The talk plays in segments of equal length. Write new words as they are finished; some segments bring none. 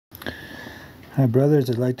Hi brothers,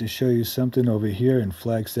 I'd like to show you something over here in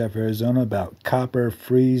Flagstaff, Arizona about copper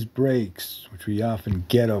freeze brakes, which we often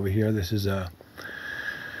get over here. This is a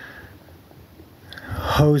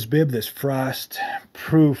hose bib that's frost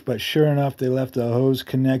proof, but sure enough they left the hose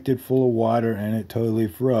connected full of water and it totally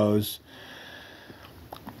froze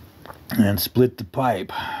and split the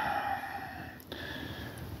pipe.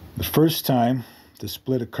 The first time the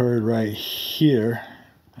split occurred right here,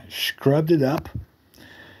 I scrubbed it up,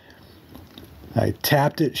 I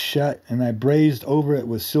tapped it shut, and I brazed over it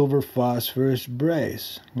with silver-phosphorous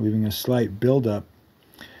braze, leaving a slight buildup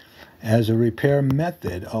as a repair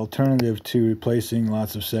method, alternative to replacing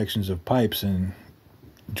lots of sections of pipes and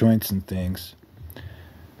joints and things.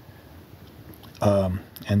 And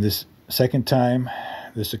this second time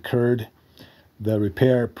this occurred, the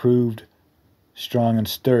repair proved strong and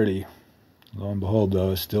sturdy. Lo and behold,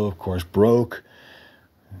 though, it's still, of course, broke.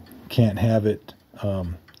 Can't have it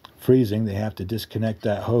freezing. They have to disconnect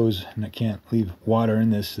that hose, and it can't leave water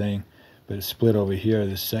in this thing, but it's split over here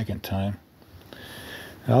the second time.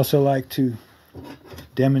 I also like to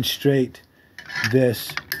demonstrate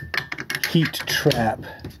this heat trap.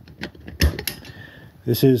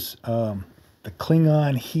 This is the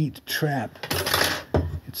Klingon heat trap.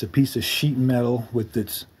 It's a piece of sheet metal with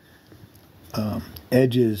its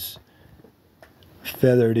edges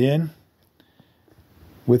feathered in.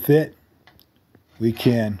 With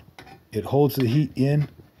it holds the heat in,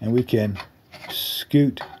 and we can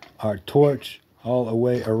scoot our torch all the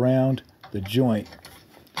way around the joint.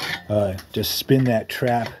 Just spin that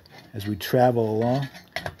trap as we travel along,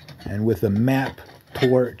 and with a map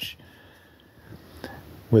torch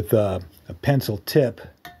with a pencil tip,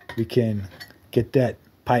 we can get that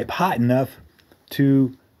pipe hot enough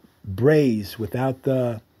to braze without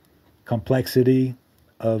the complexity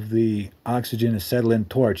of the oxygen acetylene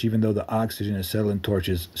torch, even though the oxygen acetylene torch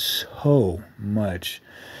is so much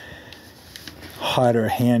hotter,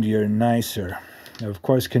 handier, nicer. There, of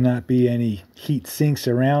course, cannot be any heat sinks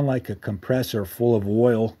around like a compressor full of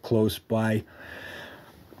oil close by.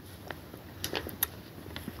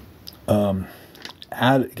 Got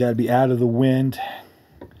to be out of the wind.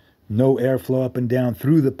 No airflow up and down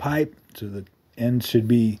through the pipe, so the end should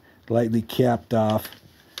be lightly capped off.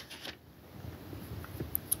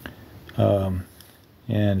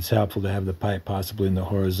 And it's helpful to have the pipe possibly in the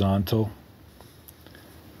horizontal.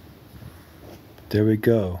 There we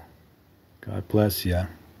go. God bless you.